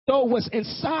show what's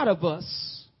inside of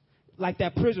us, like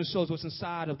that prism shows what's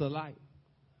inside of the light.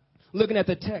 Looking at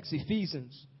the text,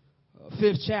 Ephesians,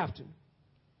 5th chapter.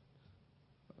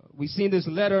 We've seen this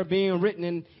letter being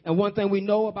written, and one thing we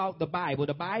know about the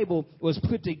Bible was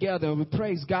put together, and we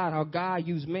praise God how God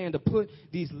used man to put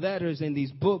these letters and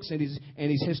these books and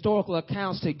these historical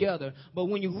accounts together. But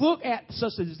when you look at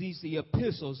such as the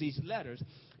epistles, these letters,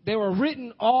 they were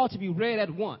written all to be read at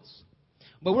once.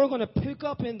 But we're going to pick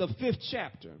up in the 5th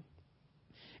chapter.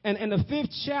 And the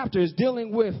 5th chapter is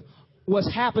dealing with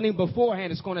what's happening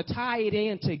beforehand. It's going to tie it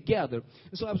in together.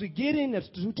 And so as we get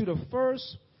into the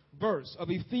first verse of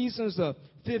Ephesians, the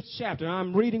 5th chapter,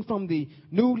 I'm reading from the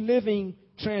New Living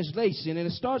Translation, and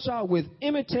it starts out with,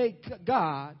 imitate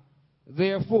God,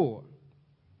 therefore,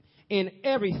 in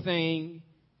everything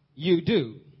you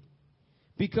do,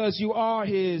 because you are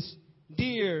his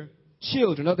dear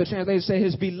children. Other translations say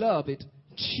his beloved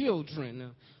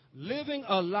children, living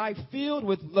a life filled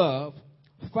with love,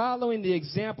 following the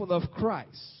example of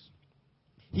Christ.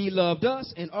 He loved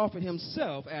us and offered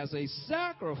himself as a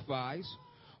sacrifice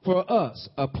for us,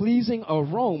 a pleasing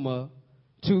aroma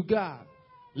to God.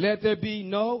 Let there be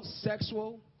no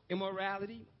sexual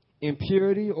immorality,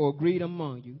 impurity, or greed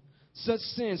among you. Such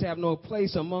sins have no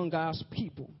place among God's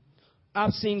people.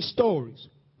 I've seen stories,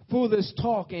 foolish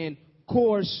talk, and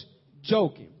coarse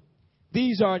joking.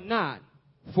 These are not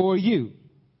for you.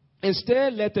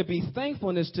 Instead, let there be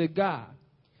thankfulness to God.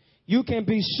 You can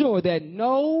be sure that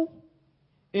no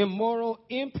immoral,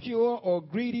 impure, or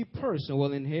greedy person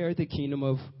will inherit the kingdom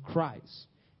of Christ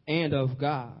and of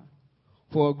God.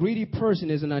 For a greedy person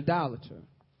is an idolater,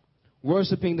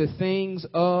 worshiping the things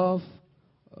of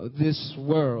this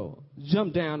world.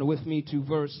 Jump down with me to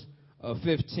verse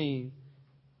 15.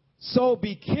 So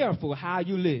be careful how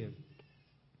you live.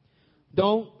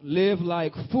 Don't live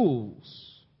like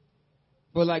fools,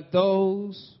 but like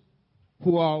those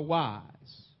who are wise.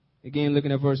 Again,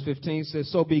 looking at verse 15, says,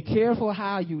 so be careful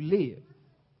how you live.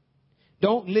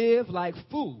 Don't live like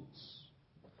fools,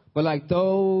 but like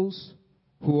those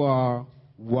who are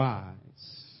wise.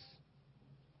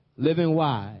 Living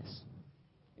wise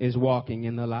is walking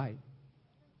in the light.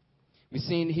 We've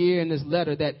seen here in this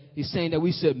letter that he's saying that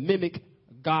we should mimic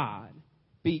God,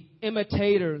 be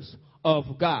imitators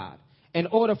of God. In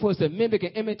order for us to mimic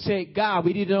and imitate God,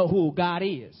 we need to know who God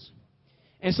is.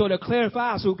 And so to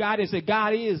clarify who God is, that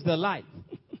God is the light.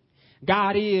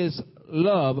 God is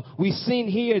love. We've seen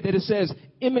here that it says,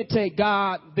 imitate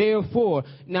God, therefore.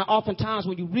 Now, oftentimes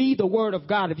when you read the word of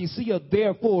God, if you see a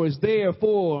therefore, it's there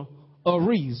for a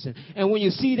reason. And when you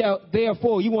see that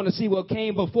therefore, you want to see what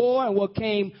came before and what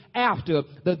came after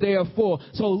the therefore.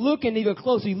 So looking even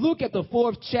closely, look at the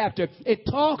 4th chapter. It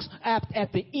talks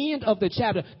at the end of the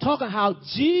chapter, talking how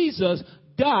Jesus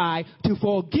died to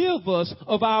forgive us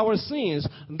of our sins.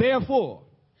 Therefore,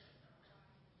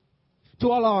 to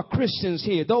all our Christians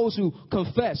here, those who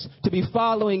confess to be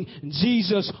following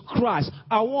Jesus Christ,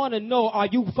 I want to know, are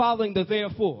you following the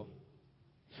therefore?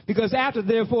 Because after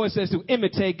therefore it says to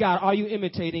imitate God. Are you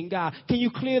imitating God? Can you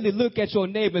clearly look at your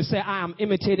neighbor and say, I am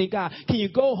imitating God? Can you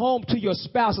go home to your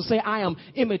spouse and say, I am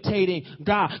imitating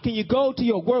God? Can you go to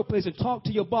your workplace and talk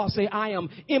to your boss, say, I am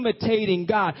imitating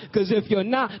God? Because if you're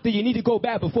not, then you need to go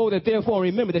back before that therefore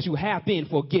remember that you have been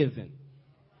forgiven.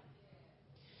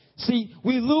 See,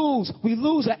 we lose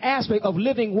an aspect of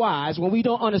living wise when we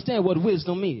don't understand what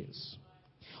wisdom is.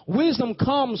 Wisdom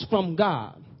comes from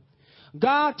God.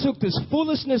 God took this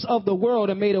foolishness of the world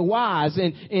and made it wise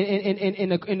in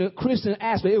the Christian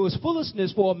aspect. It was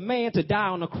foolishness for a man to die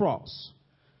on the cross.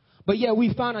 But yet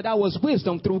we found out that was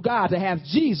wisdom through God to have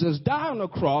Jesus die on the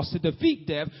cross to defeat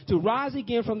death, to rise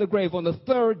again from the grave on the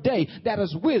 3rd day. That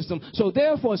is wisdom. So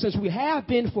therefore, since we have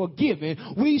been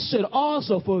forgiven, we should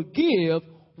also forgive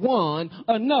one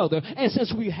another. And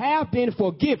since we have been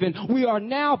forgiven, we are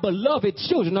now beloved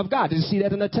children of God. Did you see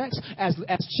that in the text? As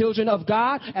children of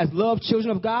God, as loved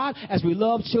children of God, as we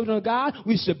love children of God,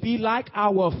 we should be like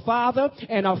our Father,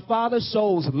 and our Father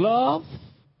shows love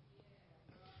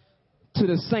to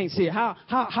the saints here.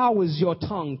 How is your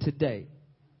tongue today?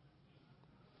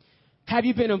 Have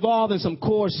you been involved in some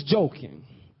coarse joking?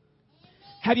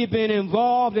 Have you been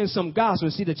involved in some gossip?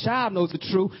 See, the child knows the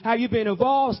truth. Have you been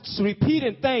involved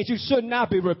repeating things you should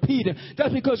not be repeating?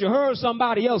 Just because you heard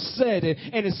somebody else said it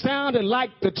and it sounded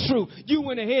like the truth, you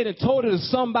went ahead and told it to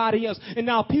somebody else. And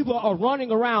now people are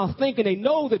running around thinking they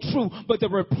know the truth, but they're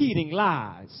repeating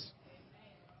lies.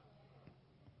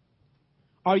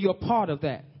 Are you a part of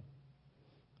that?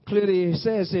 Clearly it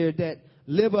says here that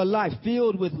live a life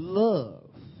filled with love.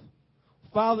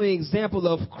 Follow the example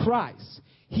of Christ.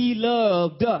 He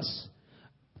loved us.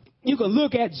 you can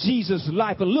look at Jesus'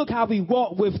 life and look how he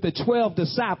walked with the 12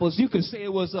 disciples. You could say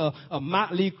it was a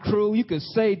motley crew. You could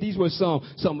say these were some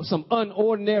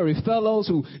unordinary fellows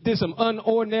who did some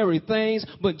unordinary things,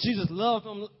 but Jesus loved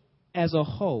them as a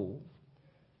whole.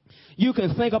 You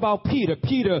can think about Peter.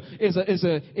 Peter is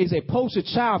a poster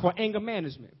child for anger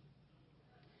management.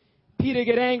 Peter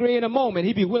get angry in a moment.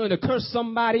 He'd be willing to curse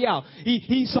somebody out.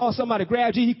 He saw somebody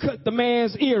grab you. He cut the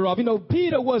man's ear off. You know,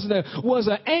 Peter was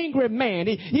an angry man.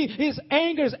 His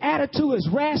anger, his attitude, his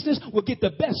rashness would get the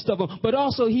best of him. But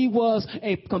also he was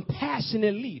a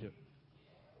compassionate leader.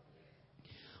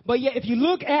 But yet, if you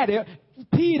look at it,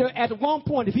 Peter, at one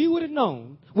point, if he would have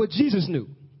known what Jesus knew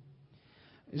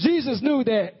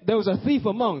that there was a thief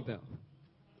among them.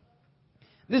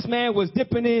 This man was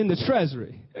dipping in the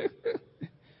treasury.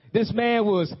 This man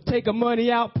was taking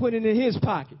money out, putting it in his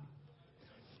pocket.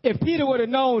 If Peter would have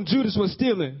known Judas was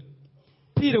stealing,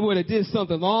 Peter would have did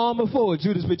something long before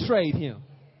Judas betrayed him.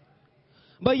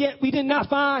 But yet we did not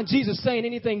find Jesus saying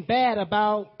anything bad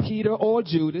about Peter or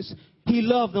Judas. He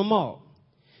loved them all.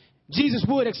 Jesus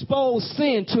would expose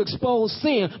sin,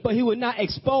 but he would not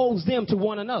expose them to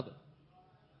one another.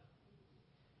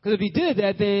 Because if he did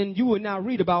that, then you would not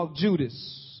read about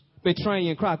Judas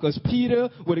betraying Christ, because Peter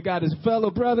would have got his fellow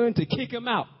brethren to kick him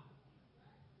out.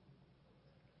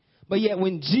 But yet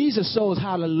when Jesus shows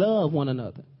how to love one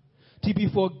another, to be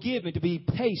forgiving, to be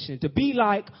patient, to be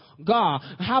like God.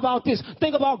 How about this?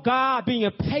 Think about God being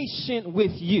patient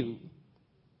with you.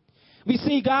 We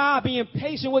see God being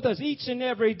patient with us each and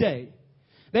every day.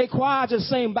 They choir just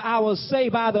saying, I will say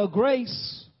by the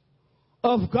grace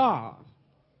of God.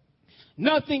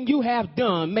 Nothing you have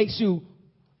done makes you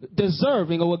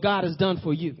deserving of what God has done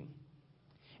for you.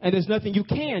 And there's nothing you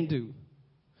can do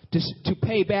to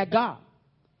pay back God.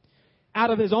 Out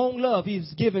of his own love,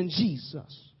 he's given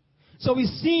Jesus. So we've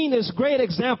seen this great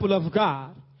example of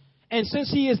God. And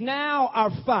since he is now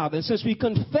our Father, since we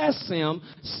confess him,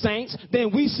 saints, then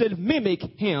we should mimic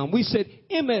him. We should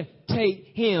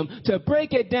imitate him. To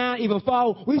break it down even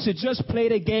follow, we should just play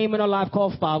the game in our life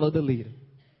called Follow the Leader.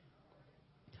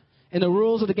 And the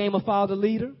rules of the game of Follow the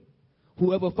Leader,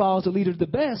 whoever follows the leader the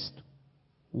best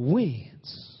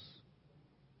wins.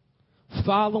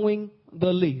 Following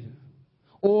the leader.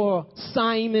 Or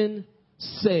Simon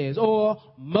Says. Or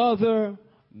Mother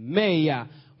May I.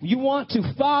 You want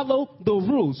to follow the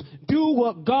rules. Do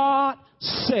what God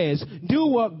says. Do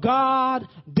what God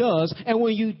does. And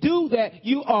when you do that,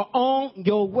 you are on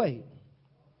your way.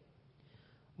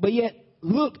 But yet,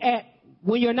 look at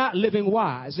when you're not living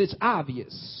wise. It's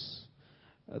obvious.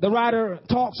 The writer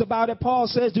talks about it. Paul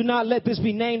says, do not let this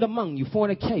be named among you.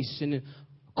 Fornication,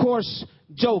 coarse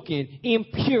joking,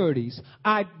 impurities,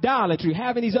 idolatry,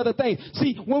 having these other things.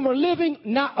 See, when we're living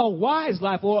not a wise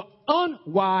life or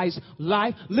unwise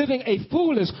life, living a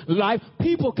foolish life,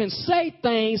 people can say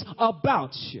things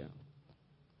about you.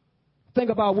 Think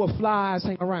about what flies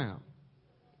hang around.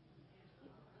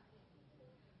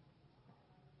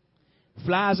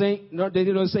 Flies ain't, they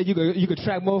don't say you could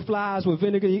trap more flies with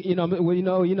vinegar, with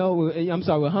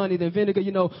honey than vinegar.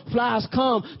 Flies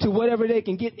come to whatever they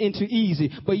can get into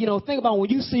easy. But, think about when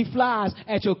you see flies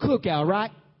at your cookout, right?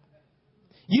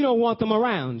 You don't want them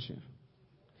around you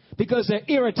because they're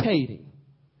irritating.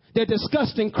 They're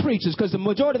disgusting creatures because the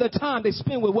majority of the time they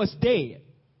spend with what's dead.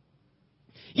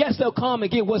 Yes, they'll come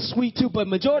and get what's sweet too, but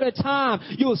majority of the time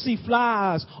you'll see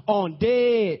flies on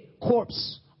dead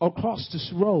corpse across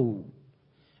this road.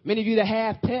 Many of you that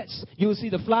have pets, you'll see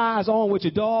the flies on what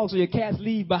your dogs or your cats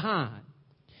leave behind.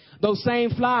 Those same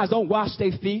flies don't wash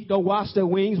their feet, don't wash their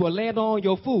wings, will land on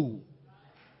your food.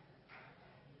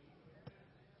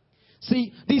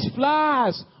 See, these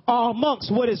flies are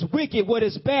amongst what is wicked, what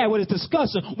is bad, what is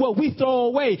disgusting, what we throw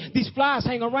away. These flies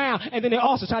hang around, and then they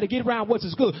also try to get around what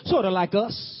is good, sort of like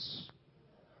us.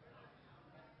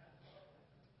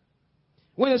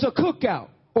 When there's a cookout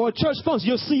or a church function,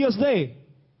 you'll see us there.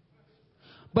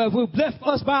 But if we left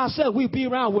us by ourselves, we'd be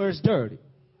around where it's dirty,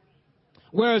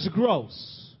 where it's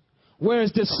gross, where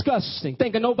it's disgusting,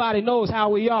 thinking nobody knows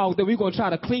how we are, that we're going to try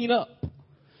to clean up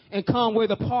and come where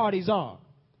the parties are.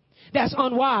 That's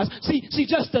unwise. See,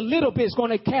 just a little bit is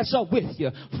going to catch up with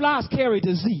you. Flies carry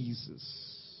diseases.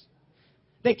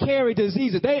 They carry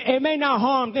diseases. It may not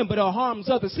harm them, but it harms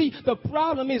others. See, the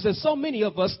problem is that so many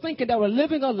of us thinking that we're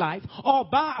living a life all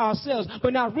by ourselves,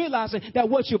 but not realizing that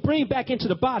what you bring back into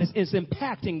the body is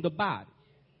impacting the body.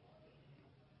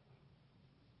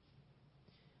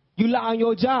 You lie on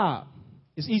your job.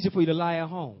 It's easy for you to lie at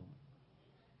home.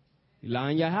 You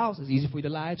lie in your house. It's easy for you to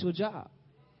lie at your job.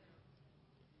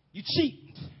 You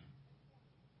cheat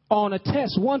on a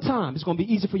test one time. It's going to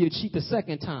be easy for you to cheat the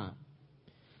second time.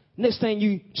 Next thing,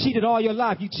 you cheated all your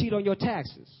life. You cheat on your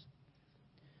taxes.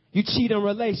 You cheat in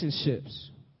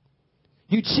relationships.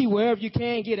 You cheat wherever you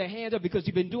can get a hand up because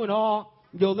you've been doing all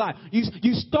your life.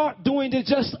 You start doing it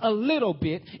just a little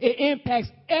bit. It impacts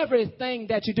everything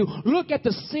that you do. Look at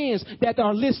the sins that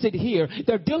are listed here.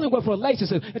 They're dealing with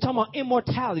relationships. They're talking about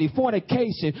immortality,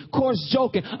 fornication, coarse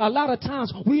joking. A lot of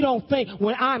times we don't think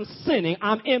when I'm sinning,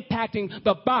 I'm impacting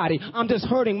the body. I'm just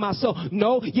hurting myself.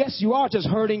 No, yes, you are just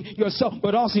hurting yourself,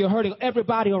 but also you're hurting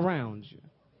everybody around you.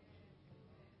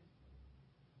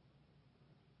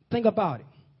 Think about it.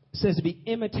 It says to be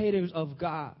imitators of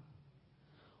God.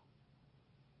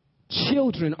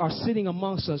 Children are sitting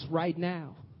amongst us right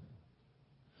now.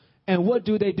 And what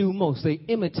do they do most? They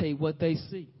imitate what they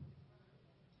see.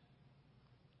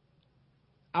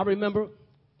 I remember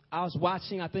I was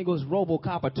watching, I think it was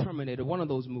RoboCop or Terminator, one of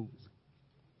those movies.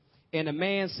 And a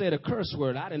man said a curse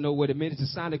word. I didn't know what it meant. It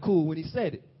just sounded cool when he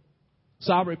said it.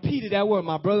 So I repeated that word.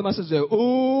 My brother and my sister said,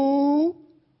 ooh.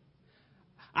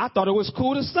 I thought it was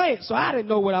cool to say it. So I didn't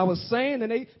know what I was saying.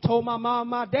 And they told my mom and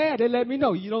my dad, they let me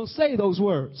know, you don't say those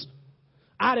words.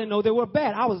 I didn't know they were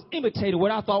bad. I was imitating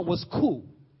what I thought was cool.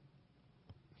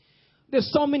 There's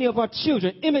so many of our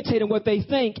children imitating what they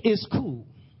think is cool.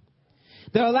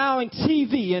 They're allowing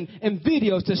TV and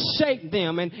videos to shape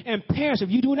them. And parents, if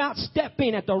you do not step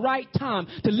in at the right time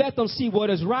to let them see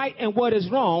what is right and what is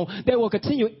wrong, they will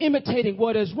continue imitating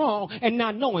what is wrong and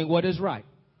not knowing what is right.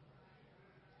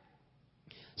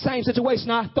 Same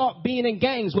situation. I thought being in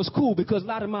gangs was cool because a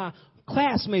lot of my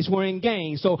classmates were in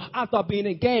gangs. So I thought being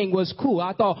in a gang was cool.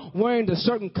 I thought wearing the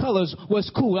certain colors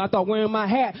was cool. I thought wearing my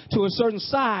hat to a certain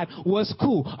side was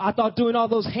cool. I thought doing all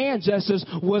those hand gestures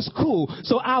was cool.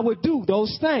 So I would do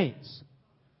those things.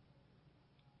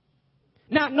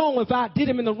 Not knowing if I did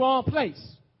them in the wrong place.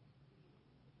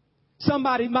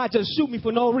 Somebody might just shoot me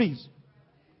for no reason.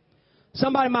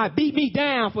 Somebody might beat me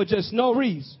down for just no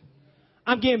reason.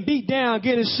 I'm getting beat down,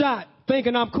 getting shot,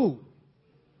 thinking I'm cool.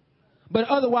 But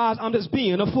otherwise, I'm just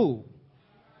being a fool.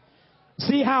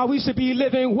 See how we should be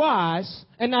living wise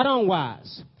and not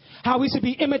unwise. How we should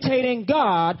be imitating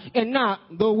God and not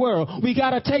the world. We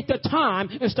got to take the time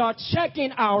and start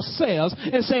checking ourselves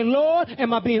and saying, Lord,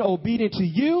 am I being obedient to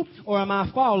you or am I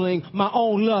following my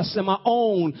own lusts and my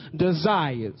own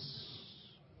desires?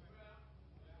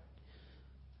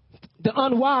 The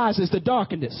unwise is the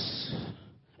darkness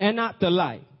and not the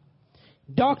light.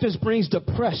 Darkness brings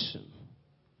depression.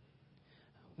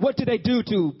 What do they do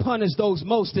to punish those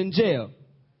most in jail?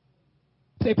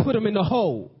 They put them in the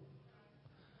hole.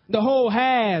 The hole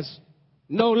has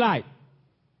no light.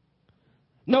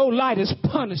 No light is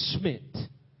punishment.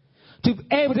 To be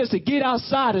able just to get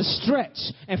outside and stretch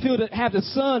and have the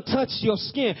sun touch your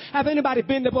skin. Have anybody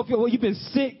been there before where you've been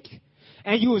sick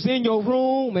and you was in your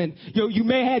room and you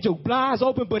may have had your blinds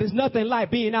open, but it's nothing like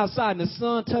being outside and the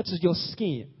sun touches your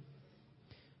skin?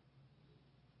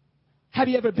 Have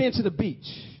you ever been to the beach?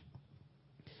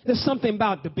 There's something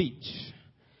about the beach.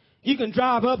 You can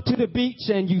drive up to the beach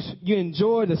and you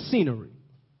enjoy the scenery.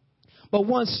 But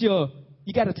once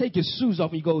you got to take your shoes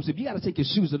off when you go to, you got to take your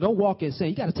shoes off. Don't walk in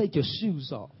sand. You got to take your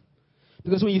shoes off.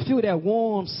 Because when you feel that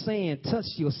warm sand touch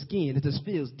your skin, it just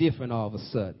feels different all of a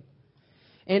sudden.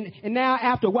 And now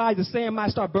after a while, the sand might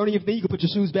start burning your feet. You can put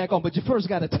your shoes back on, but you first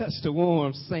got to touch the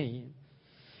warm sand.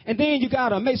 And then you got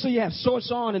to make sure you have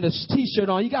shorts on and a T-shirt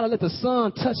on. You got to let the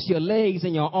sun touch your legs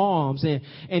and your arms and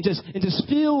just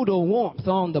feel the warmth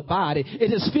on the body.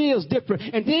 It just feels different.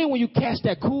 And then when you catch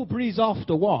that cool breeze off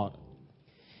the water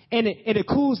and it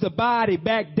cools the body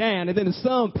back down and then the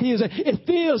sun peels, it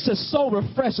feels just so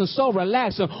refreshing, so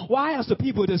relaxing. Why else do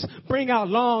people just bring out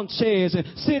lawn chairs and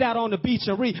sit out on the beach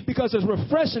and read? Because it's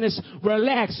refreshing, it's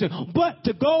relaxing. But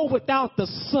to go without the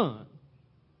sun,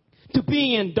 to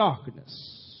be in darkness,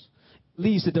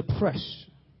 leads to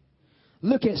depression.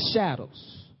 Look at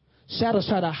shadows. Shadows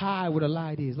try to hide where the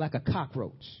light is, like a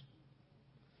cockroach.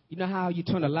 You know how you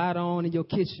turn the light on in your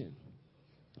kitchen?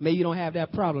 Maybe you don't have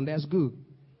that problem. That's good.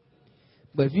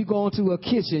 But if you go into a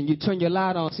kitchen, you turn your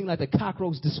light on, it seems like the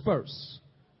cockroach disperse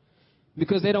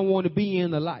because they don't want to be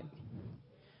in the light.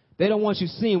 They don't want you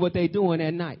seeing what they're doing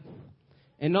at night.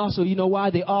 And also, you know why?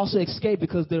 They also escape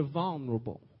because they're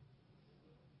vulnerable.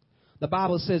 The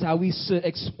Bible says how we should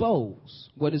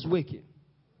expose what is wicked.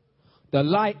 The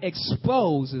light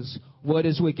exposes what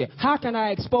is wicked. How can I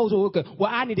expose what is wicked?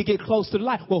 Well, I need to get close to the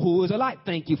light. Well, who is the light?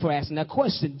 Thank you for asking that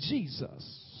question.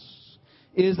 Jesus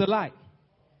is the light.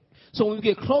 So when we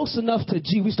get close enough to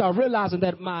Jesus, we start realizing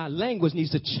that my language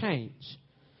needs to change.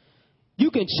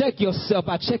 You can check yourself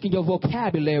by checking your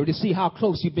vocabulary to see how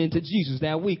close you've been to Jesus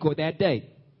that week or that day.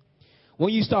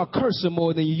 When you start cursing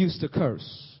more than you used to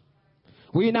curse.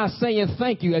 When you're not saying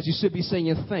thank you as you should be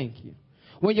saying thank you.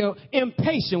 When you're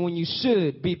impatient when you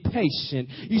should be patient.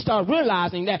 You start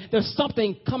realizing that there's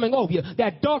something coming over you.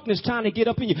 That darkness trying to get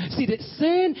up in you. See, that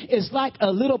sin is like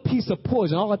a little piece of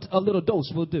poison. All a little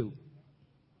dose will do.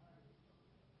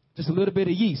 Just a little bit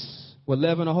of yeast will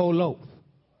leaven a whole loaf.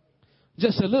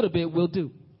 Just a little bit will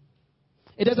do.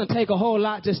 It doesn't take a whole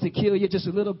lot just to kill you. Just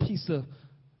a little piece of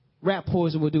rat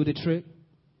poison will do the trick.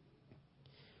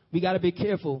 We got to be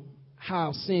careful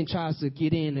how sin tries to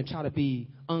get in and try to be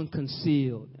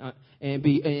unconcealed and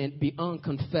be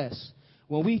unconfessed.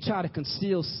 When we try to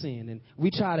conceal sin and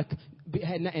we try to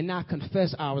and not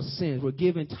confess our sins, we're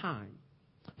giving time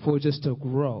for it just to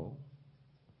grow.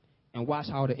 And watch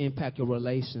how it impacts your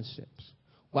relationships.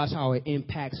 Watch how it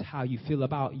impacts how you feel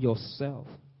about yourself.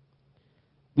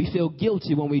 We feel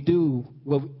guilty when we do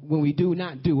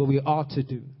not do what we ought to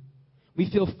do. We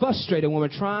feel frustrated when we're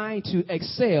trying to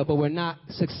excel, but we're not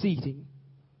succeeding.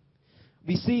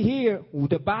 We see here,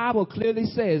 the Bible clearly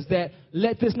says that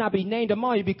let this not be named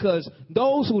among you, because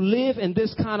those who live in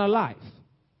this kind of life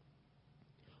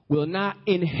will not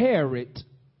inherit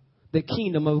the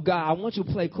kingdom of God. I want you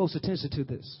to pay close attention to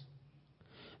this.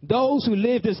 Those who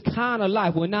live this kind of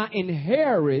life will not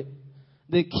inherit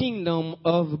the kingdom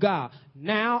of God.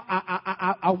 Now,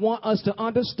 I want us to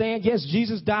understand, yes,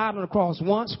 Jesus died on the cross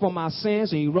once for my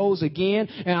sins, and he rose again,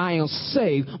 and I am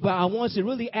saved. But I want you to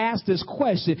really ask this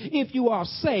question. If you are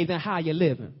saved, then how are you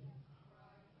living?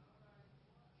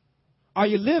 Are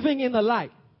you living in the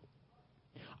light?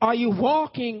 Are you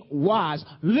walking wise,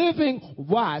 living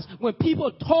wise? When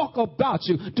people talk about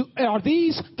you, are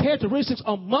these characteristics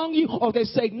among you, or they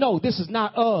say, no, this is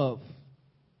not of?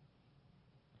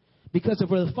 Because if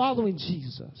we're following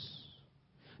Jesus,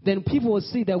 then people will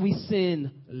see that we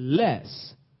sin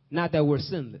less, not that we're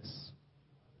sinless.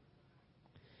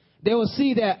 They will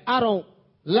see that I don't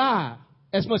lie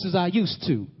as much as I used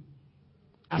to.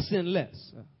 I sin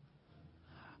less.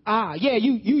 Yeah,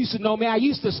 you used to know me. I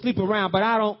used to sleep around, but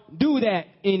I don't do that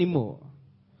anymore.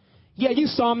 Yeah, you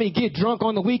saw me get drunk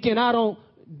on the weekend. I don't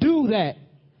do that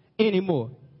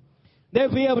anymore.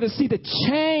 They'll be able to see the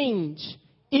change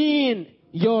in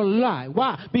your life.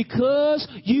 Why? Because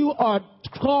you are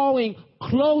drawing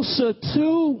closer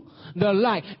to the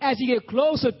light. As you get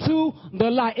closer to the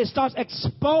light, it starts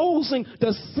exposing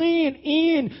the sin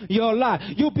in your life.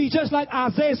 You'll be just like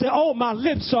Isaiah said, oh, my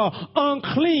lips are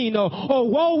unclean, or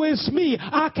woe is me,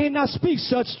 I cannot speak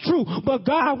such truth. But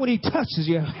God, when he touches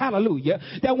you, hallelujah,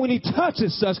 that when he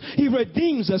touches us, he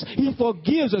redeems us, he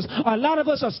forgives us. A lot of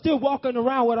us are still walking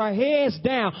around with our heads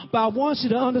down, but I want you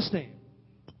to understand.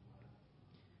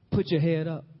 Put your head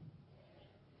up,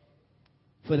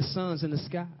 for the sun's in the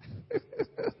sky.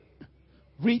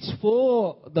 Reach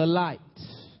for the light.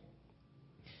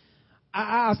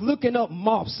 I was looking up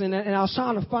moths, and I was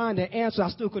trying to find the answer. I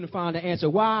still couldn't find the answer.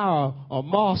 Why are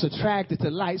moths attracted to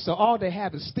light? So all they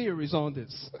have is theories on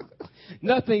this.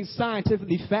 Nothing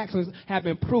scientifically factual have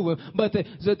been proven. But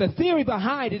the theory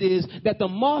behind it is that the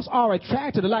moths are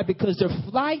attracted to light because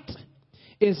their flight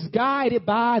is guided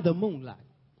by the moonlight.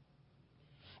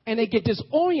 And they get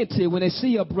disoriented when they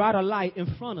see a brighter light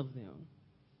in front of them.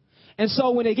 And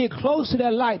so when they get close to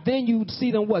that light, then you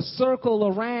see them circle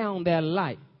around that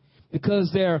light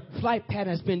because their flight pattern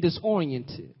has been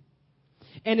disoriented.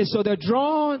 And so they're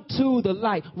drawn to the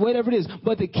light, whatever it is.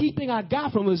 But the key thing I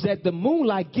got from it is that the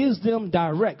moonlight gives them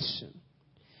direction.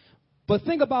 But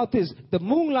think about this. The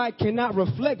moonlight cannot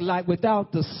reflect light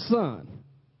without the sun.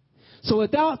 So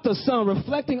without the sun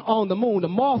reflecting on the moon, the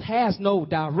moth has no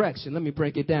direction. Let me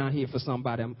break it down here for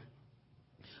somebody.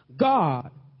 God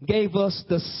gave us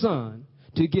the sun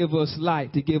to give us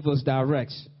light, to give us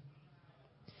direction.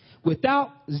 Without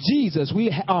Jesus,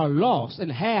 we are lost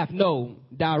and have no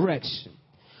direction.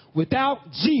 Without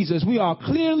Jesus, we are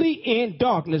clearly in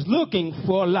darkness looking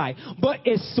for light. But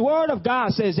it's the word of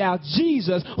God says that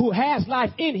Jesus, who has life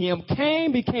in him,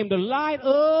 became the light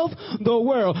of the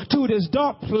world to this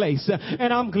dark place.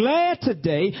 And I'm glad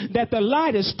today that the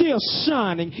light is still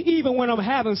shining even when I'm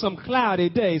having some cloudy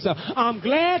days. I'm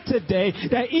glad today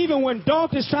that even when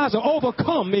darkness tries to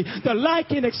overcome me, the light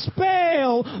can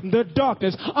expel the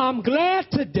darkness. I'm glad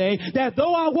today that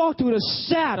though I walk through the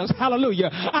shadows, hallelujah,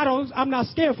 I'm not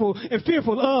scared and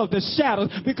fearful of the shadows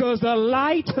because the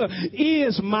light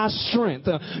is my strength.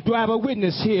 Do I have a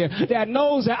witness here that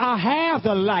knows that I have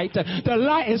the light? The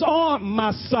light is on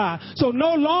my side. So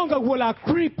no longer will I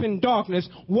creep in darkness,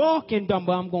 walk in darkness,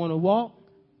 but I'm going to walk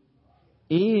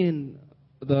in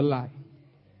the light.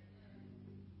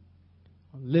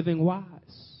 Living wise.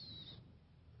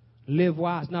 Live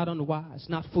wise, not unwise,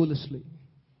 not foolishly.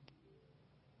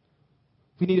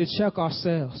 We need to check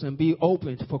ourselves and be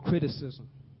open for criticism.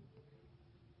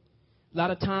 A lot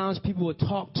of times people will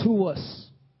talk to us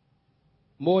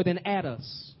more than at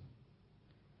us.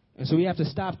 And so we have to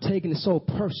stop taking it so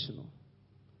personal.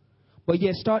 But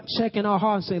yet start checking our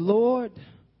heart and say, Lord,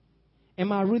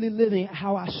 am I really living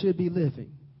how I should be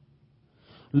living?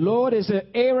 Lord, is there an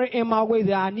area in my way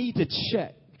that I need to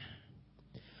check?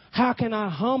 How can I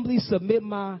humbly submit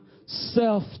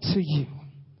myself to you?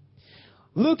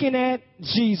 Looking at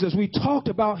Jesus, we talked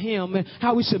about him and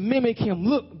how we should mimic him.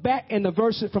 Look back in the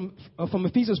verse from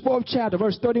Ephesians 4th chapter,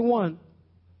 verse 31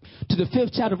 to the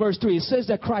 5th chapter, verse 3. It says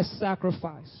that Christ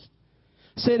sacrificed.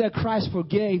 Say that Christ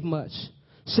forgave much.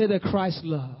 Say that Christ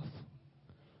loved.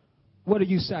 What are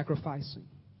you sacrificing?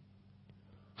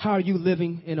 How are you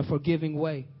living in a forgiving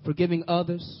way? Forgiving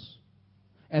others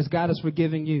as God is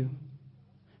forgiving you.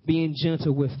 Being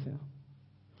gentle with them.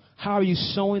 How are you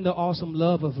showing the awesome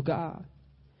love of God?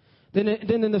 Then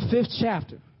in the 5th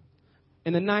chapter,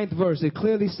 in the 9th verse, it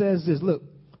clearly says this. Look,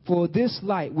 for this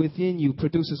light within you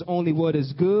produces only what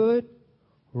is good,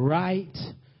 right,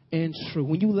 and true.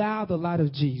 When you allow the light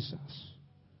of Jesus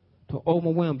to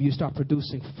overwhelm you, start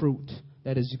producing fruit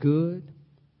that is good,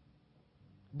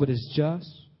 what is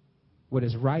just, what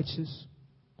is righteous,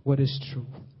 what is true.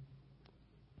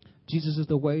 Jesus is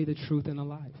the way, the truth, and the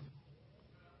life.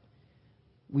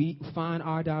 We find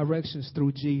our directions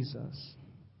through Jesus.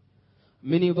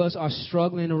 Many of us are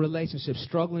struggling in a relationship,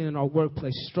 struggling in our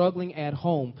workplace, struggling at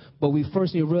home, but we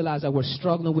first need to realize that we're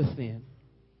struggling within.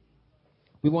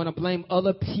 We want to blame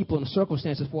other people and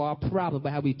circumstances for our problem,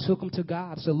 but how we took them to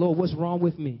God and said, Lord, what's wrong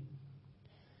with me?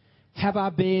 Have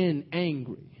I been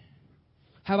angry?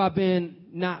 Have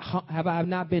I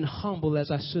not been humble as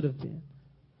I should have been?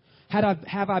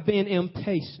 Have I been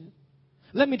impatient?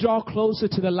 Let me draw closer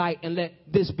to the light and let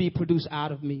this be produced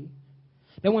out of me.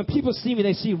 That when people see me,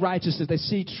 they see righteousness, they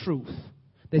see truth,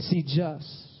 they see just.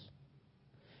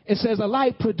 It says the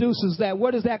light produces that.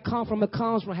 Where does that come from? It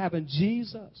comes from having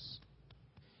Jesus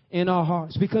in our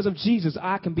hearts. Because of Jesus,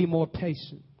 I can be more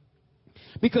patient.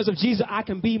 Because of Jesus, I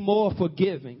can be more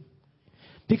forgiving.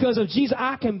 Because of Jesus,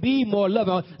 I can be more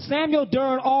loving. Samuel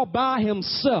Dern all by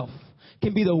himself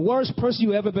can be the worst person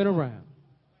you ever been around.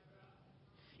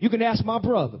 You can ask my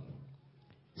brother.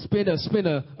 Spend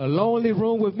a lonely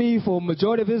room with me for a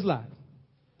majority of his life.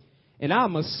 And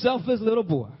I'm a selfish little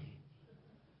boy.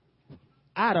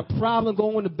 I had a problem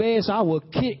going to bed, so I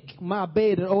would kick my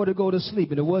bed in order to go to sleep.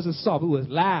 And it wasn't soft, it was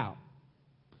loud.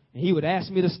 And he would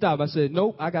ask me to stop. I said,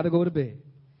 nope, I got to go to bed.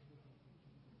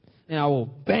 And I will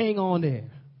bang on there.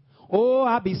 Or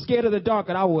I'd be scared of the dark,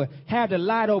 and I would have the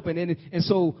light open. And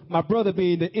so my brother,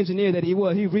 being the engineer that he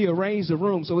was, he rearranged the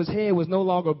room so his head was no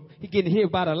longer getting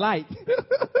hit by the light.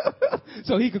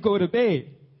 So he could go to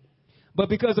bed. But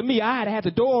because of me, I had to have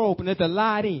the door open and let the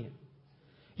light in.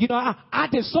 You know, I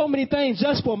did so many things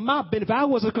just for my benefit. I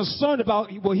wasn't concerned about,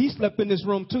 well, he slept in this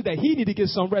room too, that he needed to get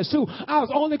some rest too. I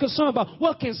was only concerned about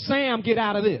what can Sam get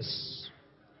out of this.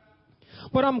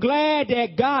 But I'm glad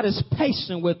that God is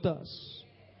patient with us.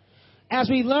 As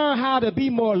we learn how to be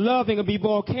more loving and be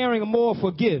more caring and more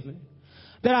forgiving,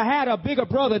 that I had a bigger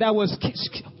brother that was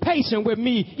patient with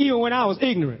me even when I was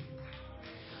ignorant.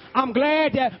 I'm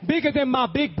glad that bigger than my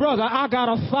big brother, I got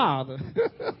a father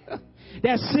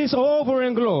that sits over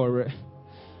in glory,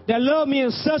 that loved me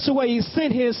in such a way he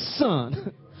sent his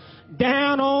son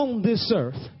down on this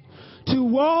earth to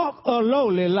walk a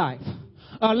lowly life,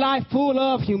 a life full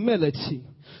of humility.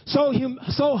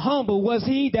 So humble was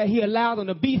he that he allowed them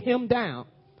to beat him down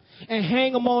and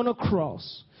hang him on a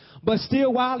cross. But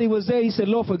still, while he was there, he said,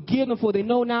 Lord, forgive them, for they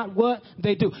know not what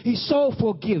they do. He showed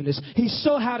forgiveness. He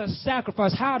showed how to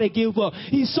sacrifice, how to give up.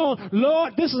 He showed,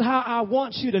 Lord, this is how I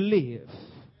want you to live.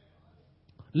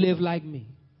 Live like me.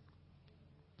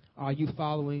 Are you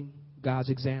following God's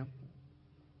example?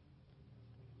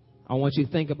 I want you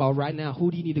to think about right now,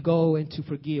 who do you need to go and to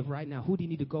forgive right now? Who do you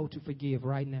need to go to forgive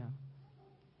right now?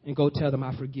 And go tell them,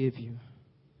 I forgive you.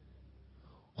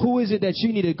 Who is it that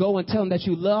you need to go and tell them that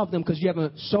you love them because you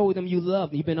haven't showed them you love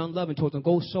them? You've been unloving towards them.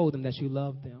 Go show them that you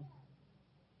love them.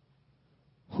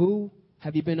 Who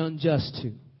have you been unjust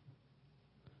to?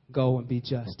 Go and be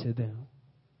just to them.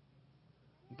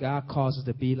 God calls us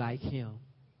to be like him,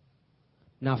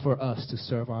 not for us to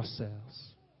serve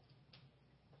ourselves.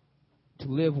 To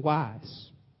live wise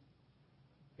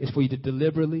is for you to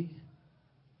deliberately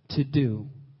to do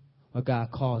what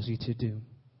God calls you to do.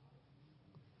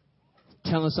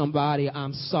 Telling somebody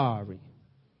I'm sorry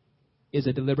is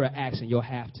a deliberate action you'll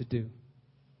have to do.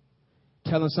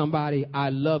 Telling somebody I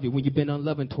love you when you've been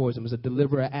unloving towards them is a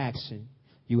deliberate action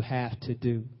you have to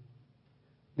do.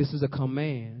 This is a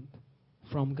command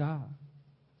from God.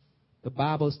 The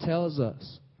Bible tells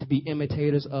us to be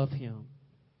imitators of him.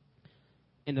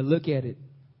 And to look at it,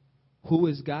 who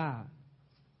is God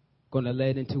going to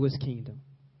let into his kingdom?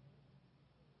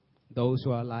 Those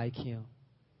who are like him.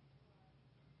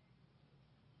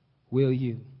 Will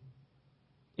you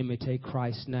imitate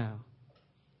Christ now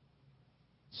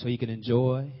so you can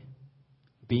enjoy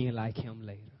being like him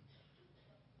later?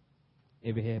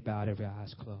 Every head bowed, every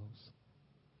eyes closed.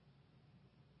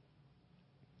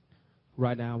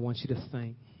 Right now, I want you to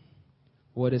think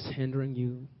what is hindering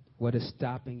you, what is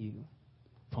stopping you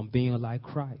from being like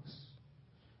Christ.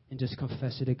 And just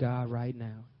confess it to God right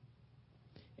now.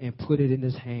 And put it in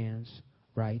his hands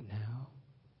right now.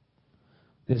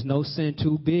 There's no sin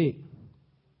too big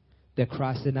that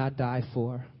Christ did not die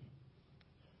for.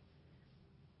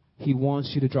 He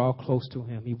wants you to draw close to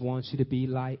him. He wants you to be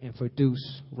light and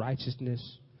produce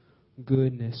righteousness,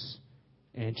 goodness,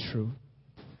 and truth.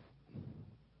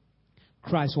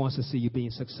 Christ wants to see you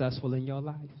being successful in your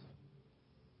life.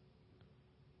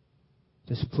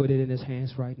 Just put it in his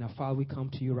hands right now. Father, we come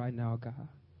to you right now, God.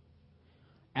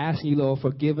 Asking you, Lord,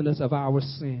 forgive us of our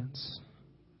sins.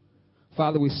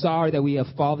 Father, we're sorry that we have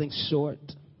fallen short,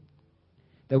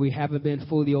 that we haven't been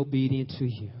fully obedient to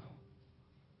you.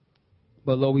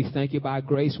 But, Lord, we thank you by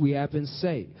grace we have been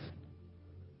saved,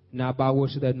 not by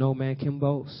works that no man can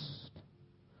boast.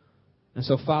 And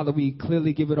so, Father, we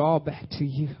clearly give it all back to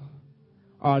you,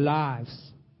 our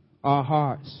lives, our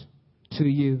hearts to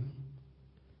you.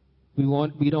 We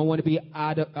don't want to be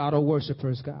idol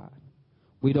worshipers, God.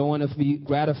 We don't want to be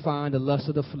gratifying the lust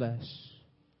of the flesh.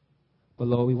 But,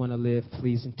 Lord, we want to live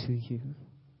pleasing to you.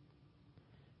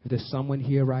 If there's someone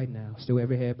here right now, still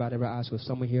every head bowed, every eyes closed,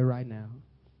 someone here right now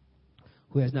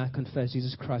who has not confessed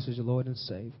Jesus Christ as your Lord and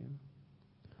Savior.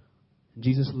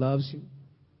 Jesus loves you.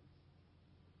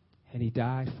 And he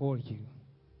died for you.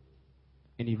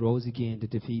 And he rose again to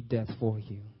defeat death for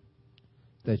you.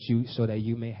 So that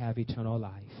you may have eternal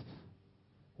life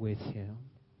with him.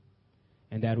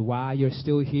 And that while you're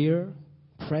still here,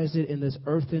 present in this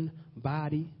earthen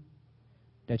body,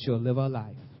 that you'll live a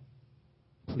life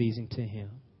pleasing to him.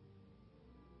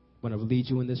 I want to lead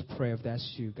you in this prayer if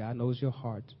that's you. God knows your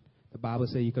heart. The Bible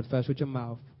says you confess with your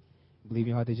mouth, believe in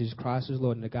your heart that Jesus Christ is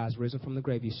Lord, and that God's risen from the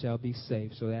grave, you shall be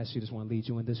saved. So that's you. Just want to lead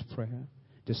you in this prayer.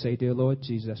 Just say, dear Lord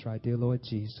Jesus. That's right, dear Lord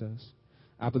Jesus.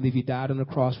 I believe you died on the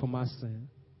cross for my sin.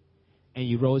 And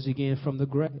you rose again from the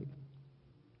grave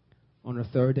on the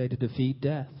third day to defeat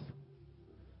death.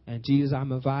 And Jesus,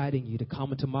 I'm inviting you to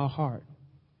come into my heart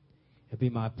and be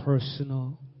my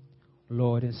personal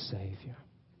Lord and Savior.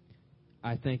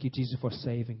 I thank you, Jesus, for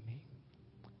saving me.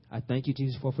 I thank you,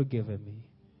 Jesus, for forgiving me.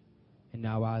 And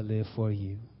now I live for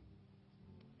you.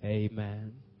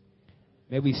 Amen.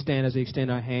 May we stand as we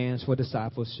extend our hands for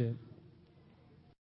discipleship.